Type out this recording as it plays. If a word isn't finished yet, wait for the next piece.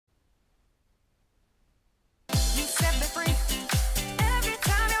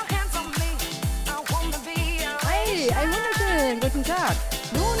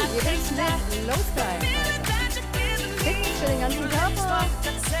Ihr wisst mit Softstyle. Fix für den ganzen Körper.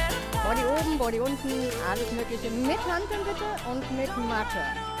 Body oben, Body unten, alles mögliche mit Hanteln bitte und mit Matte.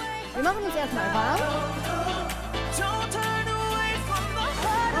 Wir machen uns erstmal warm.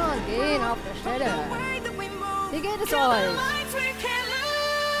 Und gehen auf der Stelle. Wie geht es euch?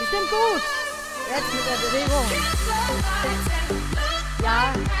 Bestimmt gut. Jetzt mit der Bewegung. Ja,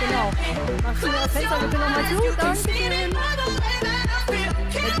 genau. Machst du mir das Fenster bitte nochmal zu? Dankeschön.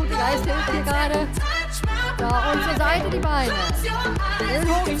 Der gute Geist hilft mir gerade. Da, und zur Seite die Beine. Schön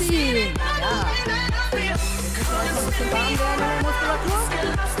hochziehen. Ja. Jetzt müssen wir euch noch ein bisschen warm werden in der Muskulatur.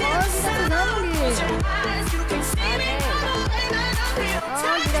 Und wieder zusammengehen. Okay.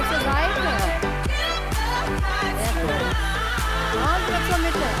 Und wieder zur Seite. Sehr schön. Und wieder zur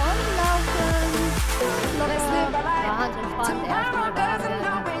Mitte. Und laufen. Locker. Ganz entspannt. Erstmal warm werden.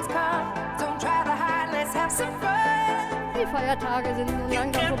 Die Feiertage sind nun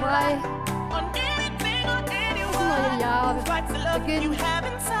langsam vorbei. Das neue Jahr beginnt.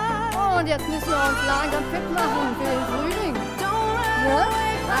 Und jetzt müssen wir uns langsam fit machen für den Frühling. Ja?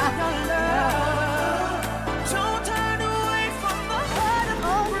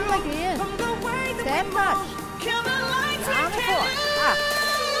 Und wir gehen. Step Touch. Arme vor. 8,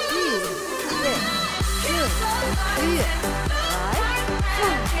 7, 6, 5, 4, 3, 2,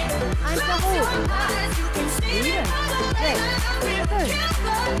 1 nach oben. 8, 7, 6, 5,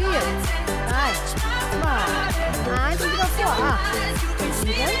 4, 3, 2, 1 und wieder vor. 8,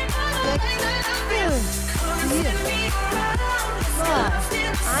 7, 6, 5, 4, 2,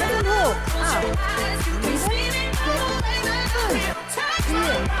 1 und hoch. 8, 7, 6, 5,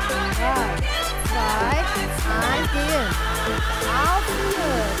 4, 3, 2, 1, gehen. Auf 4,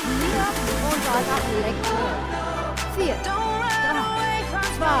 Knie ab und weiter Flexe. 4, 3,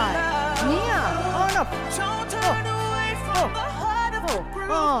 2, Knie ab und ab. Hoch.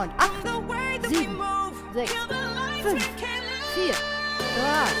 Und 8, 7, 6, 5, 4,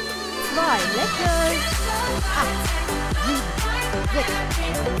 3, 2, Lecken. 8, 7, 6,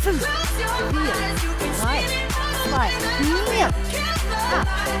 5, 4, 3, 2, Knie. 8,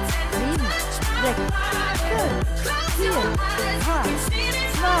 7, 6, 5, 4, 3,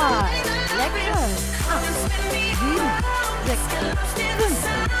 2, Lecken. 8, 7, 6, 5,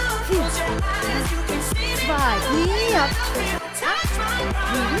 4, 2, Knie. 8, 7,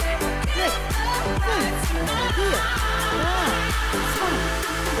 6, 5, 4, 3, 2,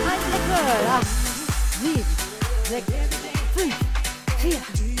 1, Lecken. 8, 7, 6, 5, 4,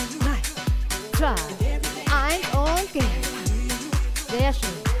 3, 2, 1 und gehen. Sehr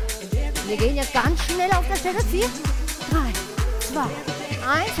schön. Wir gehen jetzt ganz schnell auf der Stelle. 4, 3, 2,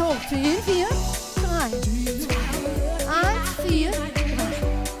 1, hochziehen. 4, 3, 2, 1, 4, 3,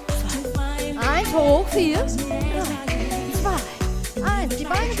 2, 1, hoch. 4, 3, 2, 1. Die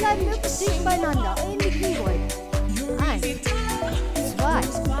Beine bleiben möglichst dicht beieinander. In die Kniebeuge. 1, 2,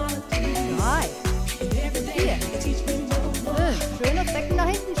 3, 4, 5. Schön das Becken nach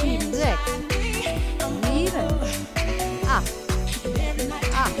hinten schieben. 6, 7, 8,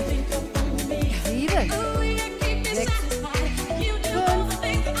 7, 6, 5,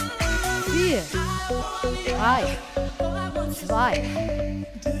 4, 3, 2,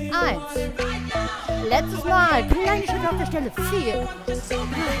 1. Letztes Mal. Kleine Schritte auf der Stelle. 4, 3,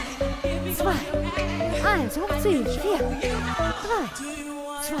 2, 1. Hochziehen. 4, 3,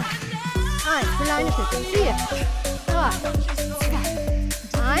 2, 1. Kleine Schritte. 4, 3, 2,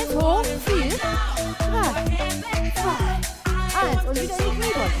 1. Hoch. 4, 3, 2, 1. Und wieder in die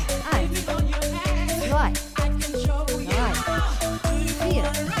Kniebeuge. 1, 2, 3, 4,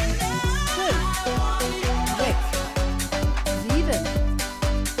 5, 6, 7,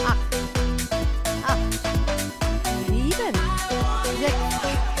 8, 7, 6,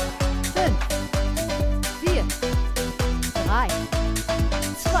 5, 4, 3,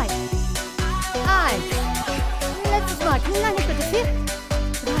 2, 1. Letztes Mal. Kleine Schritte. 4,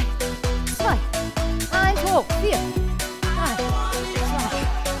 3, 2, 1. Hoch. 4, 3,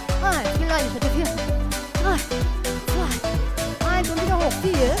 2, 1. Kleine Schritte. 4, 3, 2, 1. Und wieder hoch.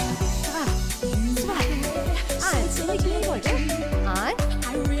 4, 3, 2, 1. In die Kniebeuge. 1,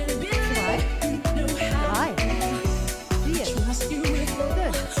 2, 3, 4, 5, 6,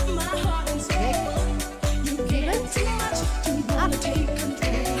 7, 8, 7,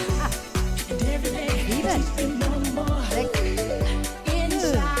 6,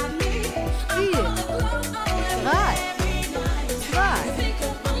 4, 3, 2,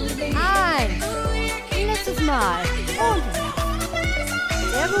 1. Letztes Mal. Und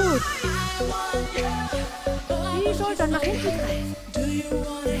sehr gut. Die Schultern nach hinten greifen.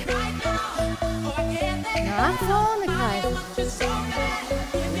 Nach vorne greifen.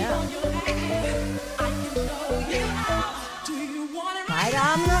 Ja. Beide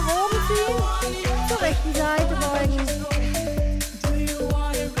Arme nach oben ziehen. Zur rechten Seite beugen.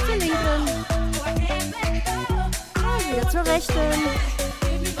 Zur linken. Und wieder zur rechten.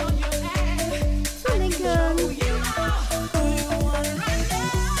 Zur linken.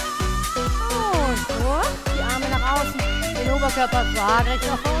 Und vor. Die Arme nach außen. Den Oberkörper waagerecht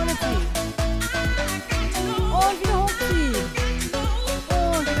nach vorne ziehen. Und wieder hochziehen.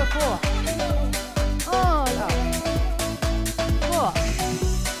 Und wieder vor. Und auf. Vor.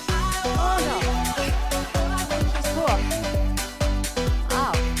 Und auf. Vor.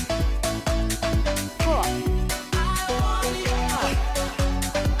 Auf. Vor. Auf.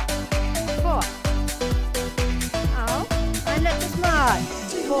 Vor. Auf. Ein letztes Mal.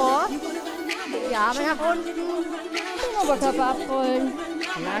 Vor. Die Arme nach unten. Den Oberkörper abrollen.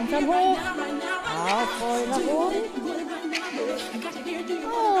 Langsam hoch. Aufrollen nach oben.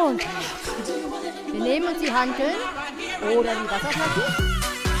 Und wir nehmen uns die Hanteln oder die Wasserflaschen.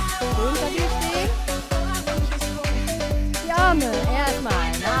 Schön stabil stehen. Die Arme erstmal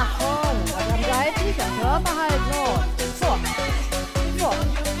nach vorne. Und am Seiten am Körper halten. Vor. Vor.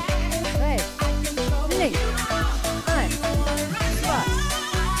 Rechts. Links. 1, 2,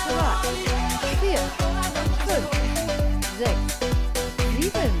 3, 4, 5, 6,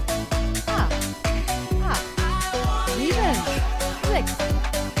 7, 8, 7, 6,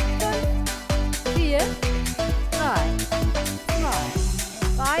 5, 4, 3, 2.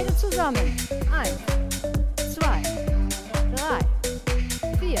 Beide zusammen. 1, 2, 3,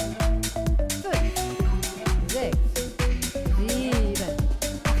 4, 5, 6, 7,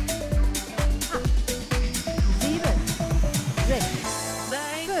 8, 7, 6, 5,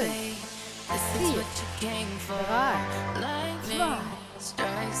 4, 3, 2,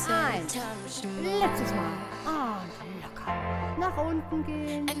 1. Letztes Mal. Und locker. Nach unten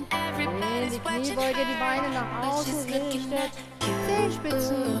gehen. In die Kniebeuge, die Beine nach außen gerichtet.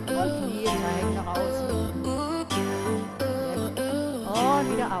 Zehenspitzen und Knie zeigen nach außen. Und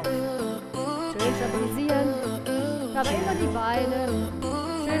wieder auf. Schön stabilisieren. Aber immer die Beine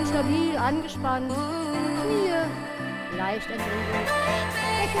schön stabil angespannt. Knie leicht entriegelt.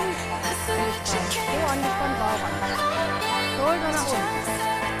 Becken angespannt. So angespannt, Bauch angespannt. Schulter nach unten.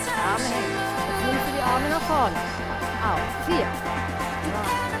 Arme hängen. Jetzt nimmst du die Arme nach vorne. Auf. 4, 3,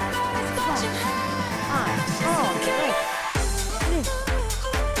 2, 1. Und rechts. Links.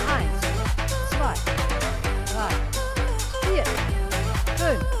 1, 2, 3, 4,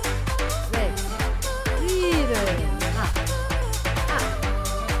 5, 6, 7, 8,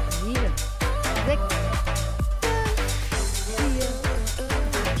 7, 6, 5, 4,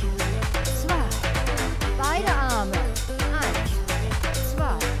 2. Beide Arme. 1, 2,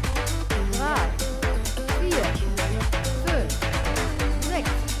 3, 4, 5, 6,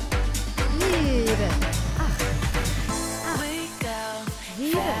 7, 8, 7,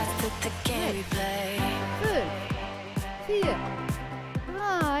 5, 4,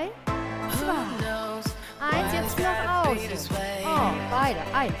 3, 2, 1. Jetzt noch außen. Oh, beide.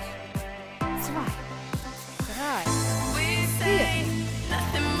 1, 2, 3, 4,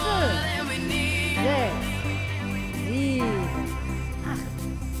 5, 6, 7, 8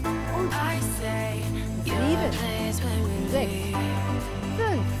 und 7, 6,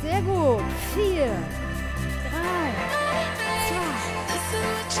 5. Sehr gut. 4, 3, 2,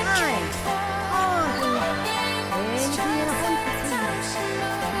 1. Und den Knie nach unten ziehen.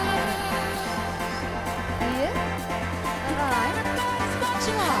 4, 3,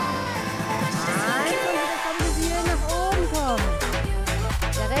 2, 1. Und wieder stabilisieren, nach oben kommen.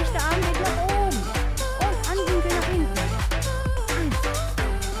 Der rechte Arm geht nach oben. Und anwinkeln nach hinten. 1,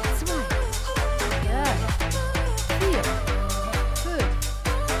 2, 3, 4, 5,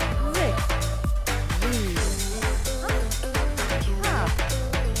 6, 7, 8,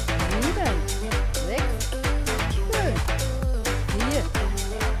 7, 6, 5, 4,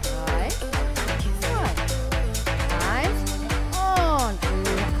 3, 2, 1. Und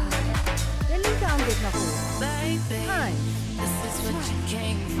locker. Der linke Arm geht nach oben. 1, 2, 3,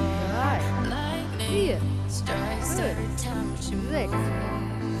 4, 5, 6, 7,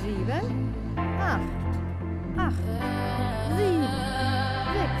 8, 8, 7,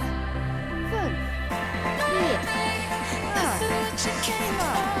 6, 5, 4, 3, 2,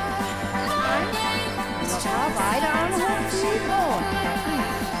 1. Locker, beide Arme hochziehen und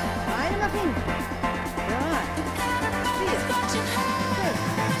Beine nach hinten. 3, 4, 5, 6,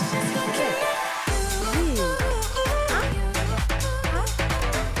 7, 8,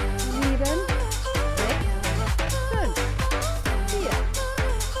 7, 6, 5, 4,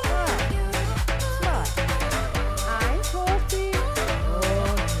 3, 2, 1. Hochziehen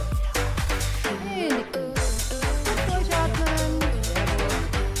und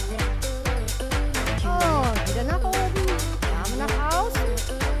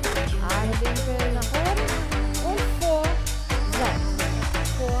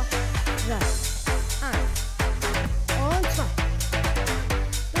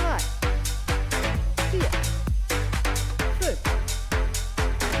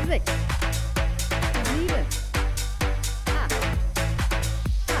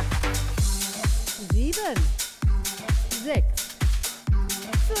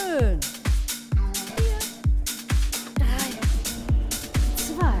Schön. 4, 3,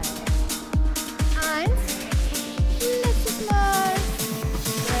 2, 1. Letztes Mal.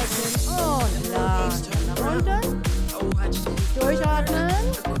 Strecken und langsam nach unten. Durchatmen.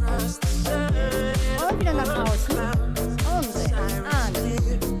 Und wieder nach außen. Umdrehen. An.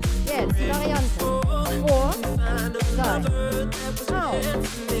 Jetzt die Variante. Vor, Seite. Auf.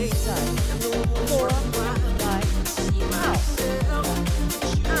 Seite. Vor, Seite. Auf.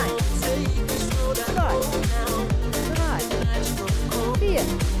 1, 2, 3, 4,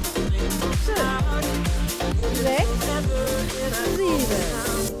 5, 6, 7.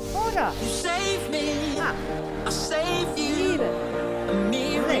 Oder 8, 7, 6, 5, 4,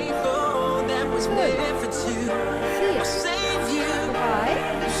 3,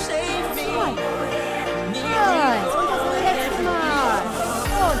 2, 1. Und das letzte Mal.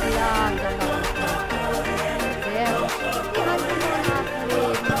 Und langsam nach unten. Sehr gut. Die Hand immer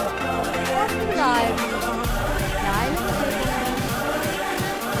nachlegen. Offen bleiben. Kleine Bewegungen. Sehr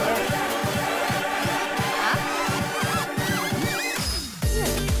gut. 8,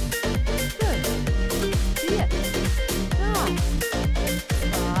 7, 6, 5, 4,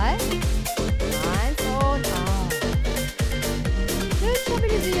 3, 2, 1 und auf. Schön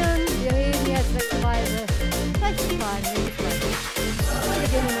stabilisieren. Wir heben jetzt wechselweise. Rechts Bein, links Bein. Und wir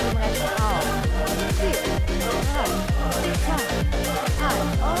gehen mit dem rechten auf. 4, 3, 2, 1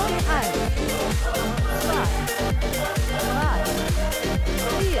 und 1. 2, 3,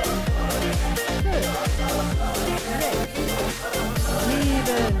 4, 5, 6, 7, 8, 7, 6,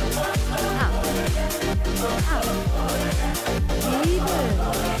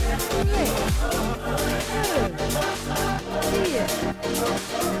 5, 4,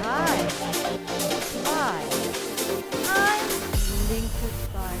 3, 2, 1. Linkes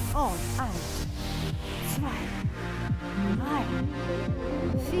Bein und 1, 2, 3,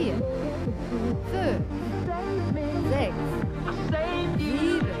 4, 5, 6,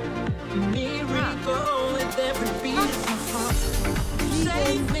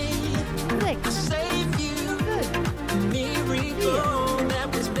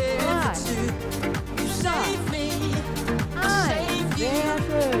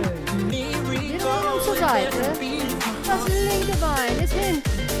 7, 8, das linke Bein ist hinten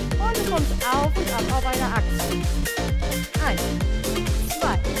und du kommst auf und ab auf einer Achse. 1, 2,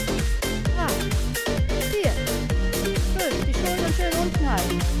 3, 4, 5, die Schultern schön unten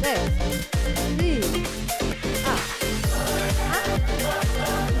halten. 6, 7, 8,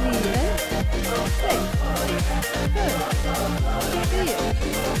 7, 6, 5, 4,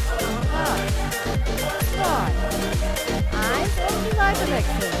 3, 2, 1 und die Seite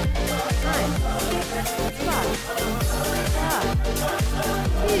wechseln. 1, 2, 3,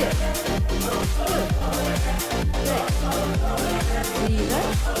 4, 5, 6, 7,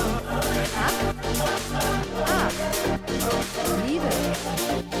 8, 7,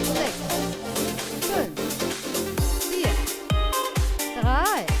 6, 5, 4,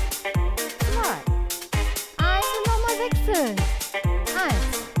 3, 2, 1 und nochmal wechseln. 1,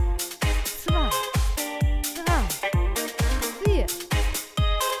 2, 3, 4,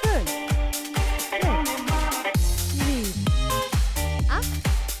 5, 6, 7, 8,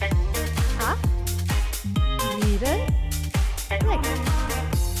 7, 6,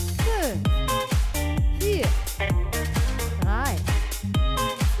 5, 4, 3,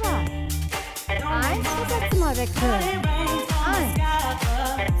 2, 1. Das letzte Mal wechseln. 1,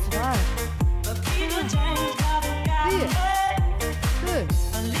 2, 4, 5, 6,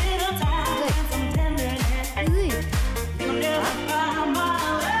 7,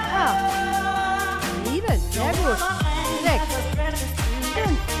 8, 7. Sehr gut. 6,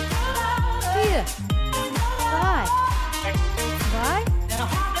 5, 4, 3, 2,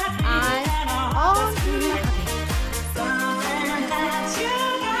 1 und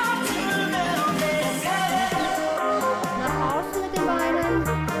nach außen mit den Beinen.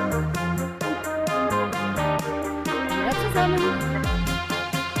 Wieder zusammen.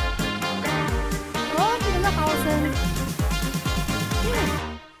 Und wieder nach außen. Ja.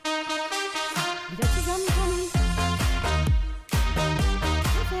 Wieder zusammenkommen.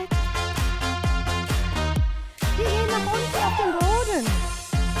 Perfekt. Wir gehen nach unten auf den Boden.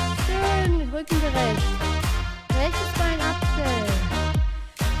 Schön den Rücken gerecht. Rechtes Bein abstellen.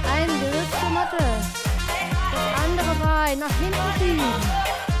 Ein Griff zur Matte. Das andere Bein nach hinten schieben.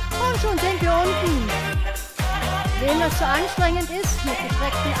 Und schon sind wir unten. Wem das zu anstrengend ist mit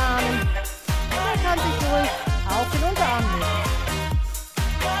gestreckten Armen, der kann sich ruhig auf den Unterarm legen.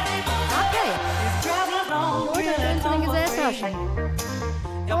 Okay. Schultern schön zu den Gesäßtaschen.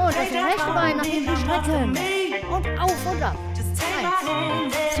 Und das rechte Bein nach hinten strecken. Und auf und ab.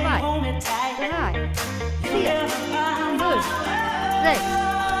 1, 2, 6,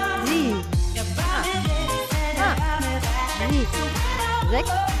 7, 8, 7, 6,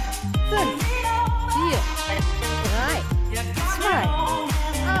 5, 4, 3, 2,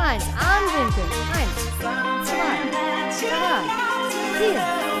 1. Anwinkeln. 1, 2, 3, 4,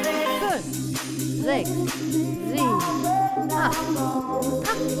 5, 6, 7, 8,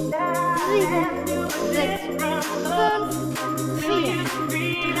 7, 6, 5, 4,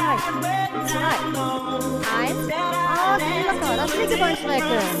 3, 2, 1. Und locker das linke Bein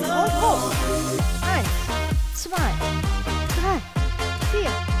strecken. Und hoch. 1, 2, 3,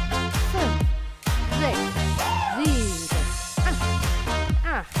 4, 5, 6, 7,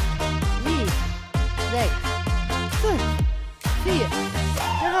 8, 7, 6, 5, 4,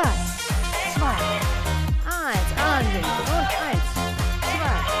 3, 2, 1. Anwinkeln. Und 1, 2,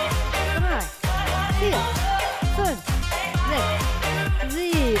 3, 4, 5, 6,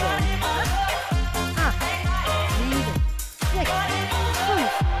 7, 8, 7, 6,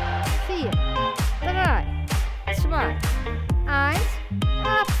 5, 4, 3, 2, 1.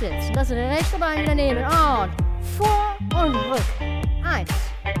 Absetzen. Das rechte Bein wieder nehmen. Und vor und rück. 1,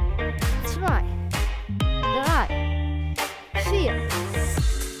 2, 3, 4,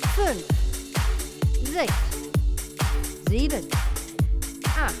 5, 6, 7,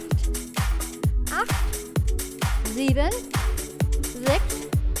 8, 7, 6,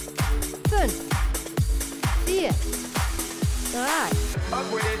 5, 4, 3,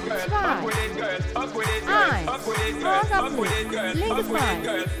 2, 1. Und ablegen. Linkes Bein.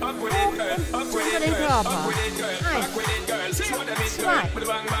 Hoch und unter den Körper. 1, 2,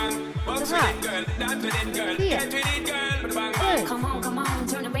 3, 4, 5, 6,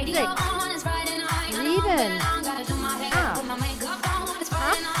 7, 8,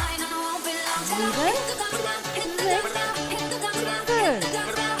 7, 6, 5,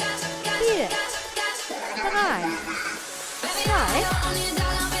 4, 3, 2,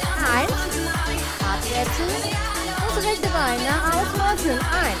 1. Absetzen. Das rechte Bein nach außen öffnen.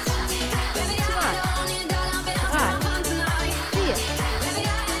 1, 2, 3, 4,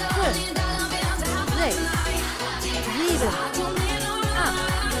 5, 6, 7, 8,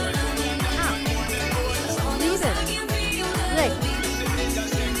 7, 6,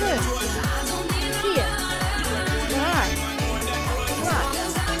 5, 4, 3, 2,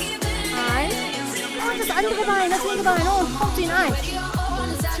 1. Und das andere Bein, das linke Bein. Und hochziehen. 1,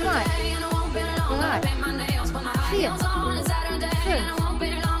 2, 3, 4, 5,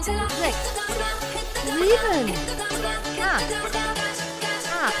 6, 7,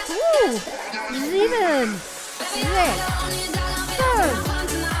 8, 7, 6, 5,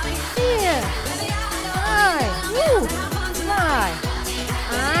 4, 3, 2,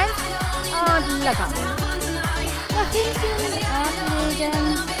 1. Und locker. Nach hinten ablegen.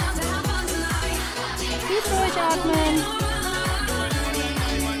 Tief durchatmen.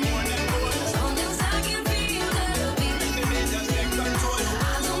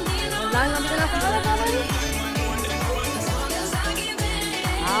 Und langsam wieder nach vorne kommen.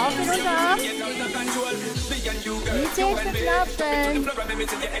 Auf und runter. Die Zehenspitzen aufstellen.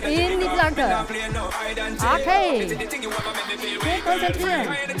 In die Planke. Okay. Schön konzentrieren.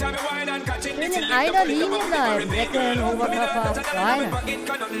 Schön in einer Linie bleiben. Becken, Oberkörper, Beine. 1,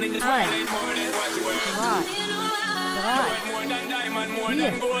 2, 3,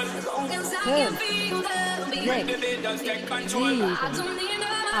 4, 5, 6, 7,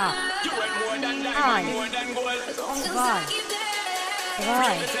 8, 1, 2,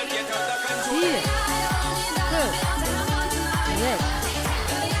 3, 4, 5, 6,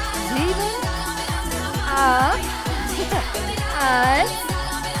 7, 8, 1,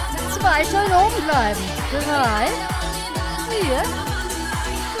 2, schön oben bleiben. 3, 4,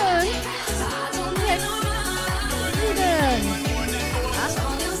 5, 6, 7, 8,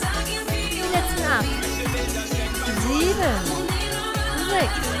 die letzten 8, 7,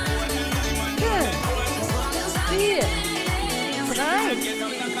 6, 5, 4, 3,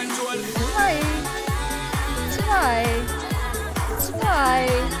 2,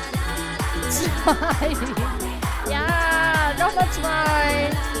 ja, nochmal 2,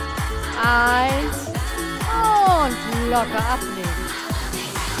 1 und locker ablegen.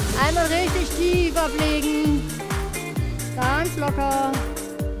 Einmal richtig tief ablegen, ganz locker.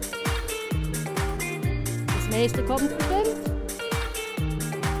 Das nächste kommt bestimmt.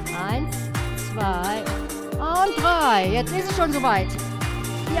 1, 2 und 3. Jetzt ist es schon soweit.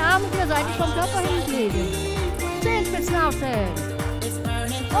 Die Arme wieder seitlich vom Körper hinlegen. Zehenspitzen aufstellen.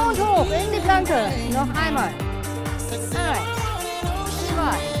 Und hoch in die Planke. Noch einmal. 1, 2,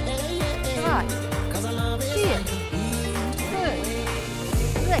 3, 4, 5,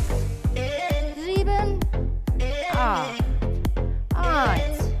 6, 7, 8,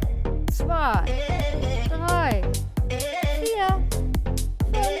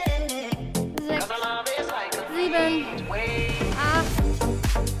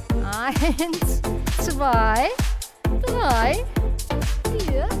 1, 2, 3,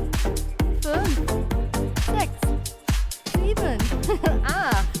 4, 5, 6, 7,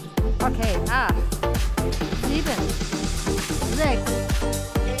 8. Okay, 8, 7, 6,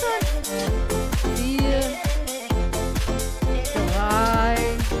 5, 4,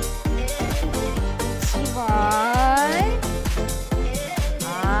 3, 2,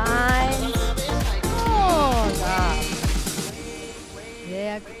 1 und ab.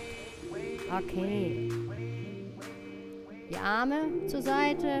 Sehr gut. Okay. Die Arme zur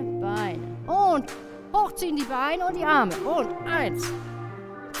Seite, Beine. Und hochziehen die Beine und die Arme. Und 1,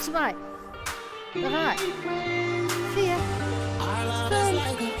 2, 3, 4, 5,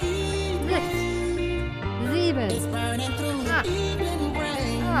 6, 7,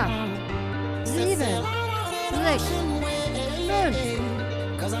 8, 7, 6, 5,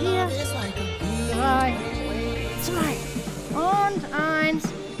 4, 3, 2 und 1.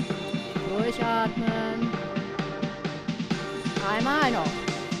 Durchatmen. Einmal noch.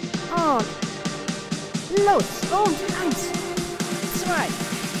 Und los. Und 1, 2,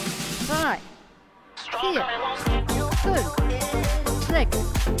 3, 4, 5, 6,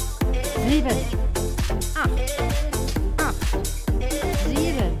 7, 8,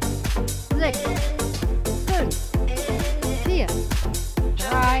 7, 6, 5, 4,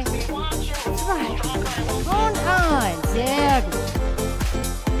 3, 2 und 1. Sehr gut.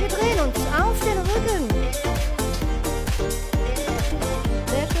 Wir drehen uns auf den Rücken.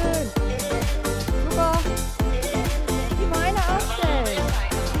 Sehr schön. Super. Die Beine aufstellen.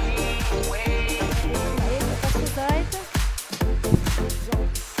 Mal eben etwas zur Seite. So.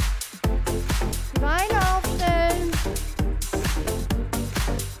 Die Beine aufstellen.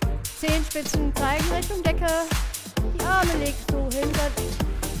 Zehenspitzen zeigen Richtung Decke. Die Arme legst du hinter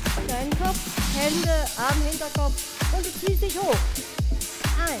deinen Kopf. Hände am Hinterkopf. Und du ziehst dich hoch.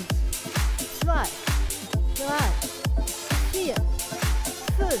 1, 2, 3, 4,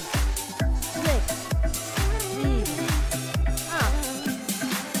 5, 6, 7,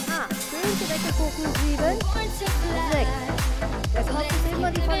 8. Schön zur Decke gucken. 7, 6. Der Kopf ist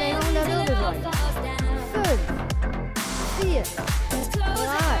immer die Verlängerung der Wirbelsäule. 5, 4, 3,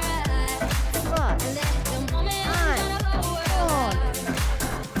 2, 1. Und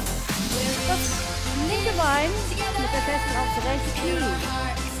das linke Bein mit der festen aufs rechte Knie.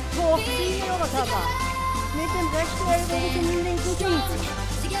 Hochziehen den Oberkörper. Mit dem rechten Ellbogen zum linken Knie. 1,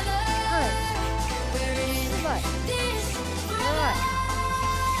 2, 3,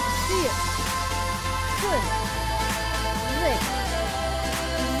 4, 5, 6,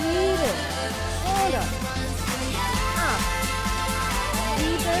 7 oder 8,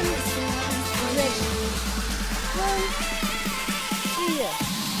 7, 6, 5, 4,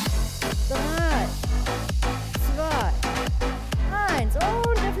 3, 2, 1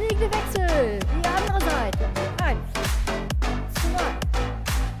 und der fliegende Wechsel. Die andere Seite. 1, 2,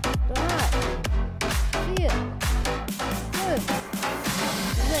 3, 4, 5,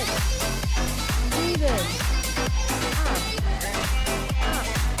 6, 7, 8,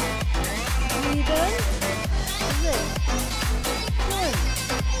 7, 6, 5,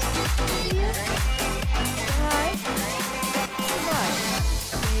 4, 3, 2,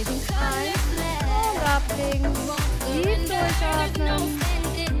 1 und ablegen. Tief durchatmen.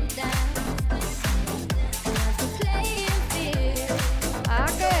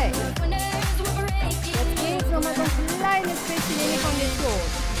 Okay. Jetzt geht's nochmal so ein kleines bisschen in die Kondition.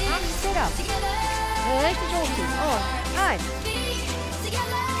 Sit up. Richtig hochziehen. Und 1,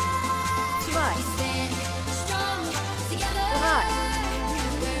 2, 3,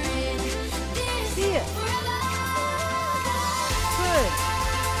 4, 5,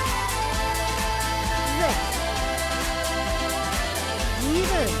 6,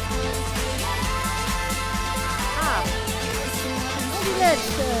 7, 8. Und die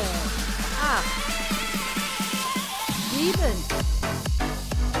letzte. 8, 7,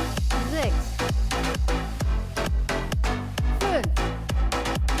 6, 5,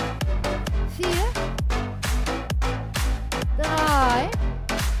 4, 3,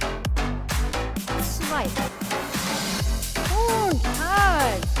 2 und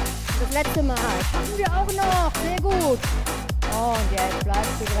 1. Das letzte Mal. Schaffen wir auch noch. Sehr gut. Und jetzt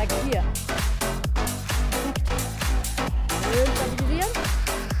bleibst du direkt hier. Schön stabilisieren.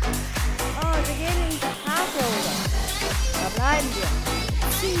 Und wir gehen in den Half-Roller. Da bleiben wir.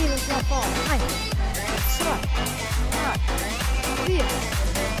 Ziehen uns nach vorne. 1, 2, 3, 4,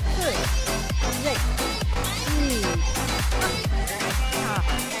 5, 6, 7, 8,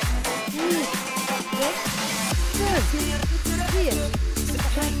 9, 6, 5, 4,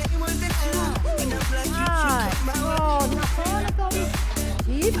 3, 2, 1. Und nach vorne kommen.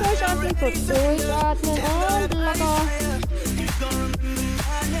 Tief durchatmen, kurz durchatmen und locker. Jetzt stabilisieren.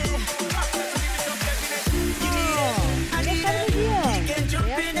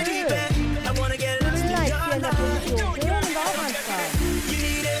 Sehr schön. Vielleicht hier in der Position. Schön im Bauchanfall.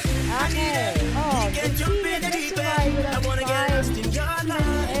 Okay. Und wir ziehen jetzt wechselweise das Bein zu den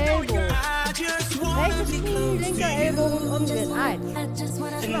Ellbogen. Rechtes Knie, linker Ellbogen umdrehen. 1, 2,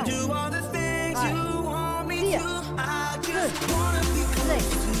 3, 4, 5, 6,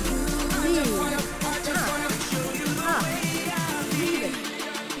 7, 8, 7,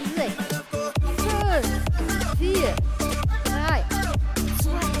 6, 5, 4, 3,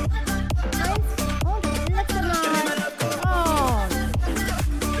 2, 1 und letzte Mal. Und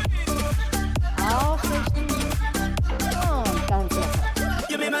aufrichten. Und ganz locker.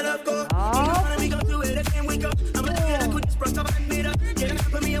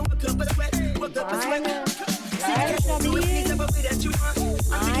 Beine stabil.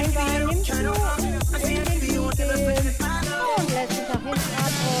 Ein Bein nimmst du in den Kniekehlen und lässt dich nach hinten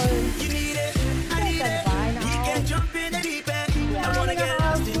abrollen. Stellst deine Beine auf. Die Arme nach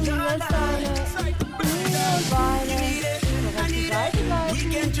außen, lässt deine Knie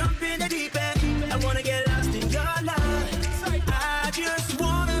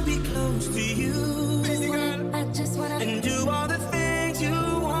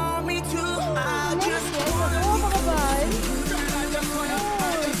und Beine zur rechten Seite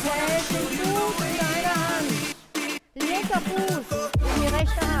gleiten. Linker Fuß in die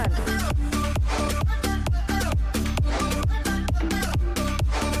rechte Hand.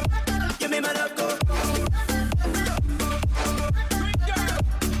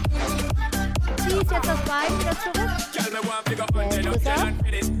 Ziehst jetzt das Bein wieder zurück. Lässt deine Beine zur linken Seite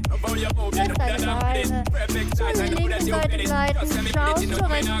gleiten. Schaust zur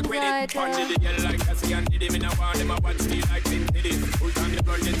rechten Seite.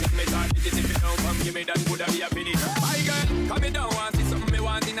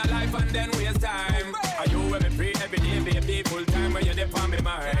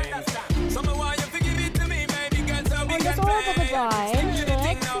 Und das obere Bein streckst du jetzt auch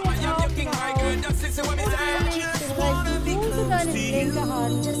wieder aus. Und legst den rechten Fuß in deine linke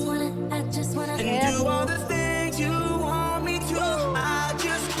Hand. Sehr gut.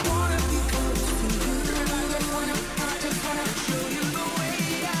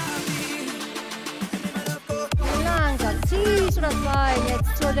 Langsam ziehst du das Bein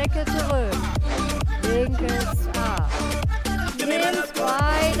jetzt zur Decke zurück. Linkes Arm. Nimmst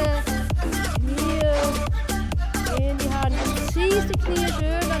beide Knie in die Hand und ziehst die Knie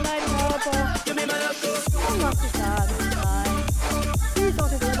schön an deinen Körper. Und machst dich ganz klein. Ziehst auch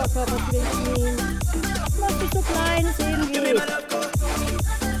den Oberkörper zu den Knien. Mach dich so klein es eben geht.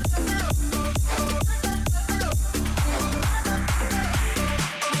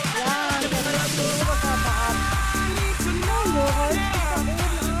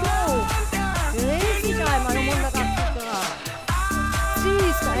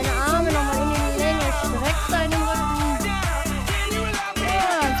 Ziehst deine Arme nochmal in die Länge, streckst deinen Rücken.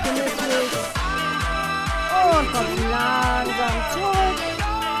 Ganz genüsslich. Und kommst langsam zurück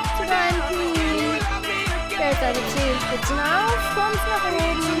zu deinen Knien. Stellst deine Zehenspitzen auf, kommst nach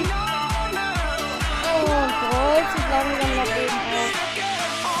oben. Und rollst dich langsam nach oben auf.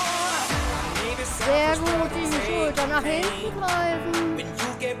 Sehr gut, die Schulter nach hinten greifen.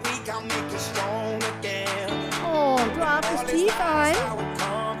 Und du atmest tief ein und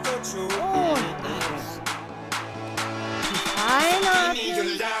einatmen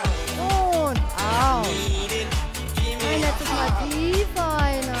und aus. Ein letztes Mal tief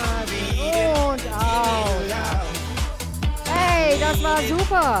einatmen und aus. Hey, das war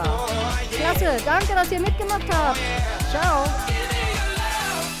super. Klasse, danke, dass ihr mitgemacht habt. Ciao.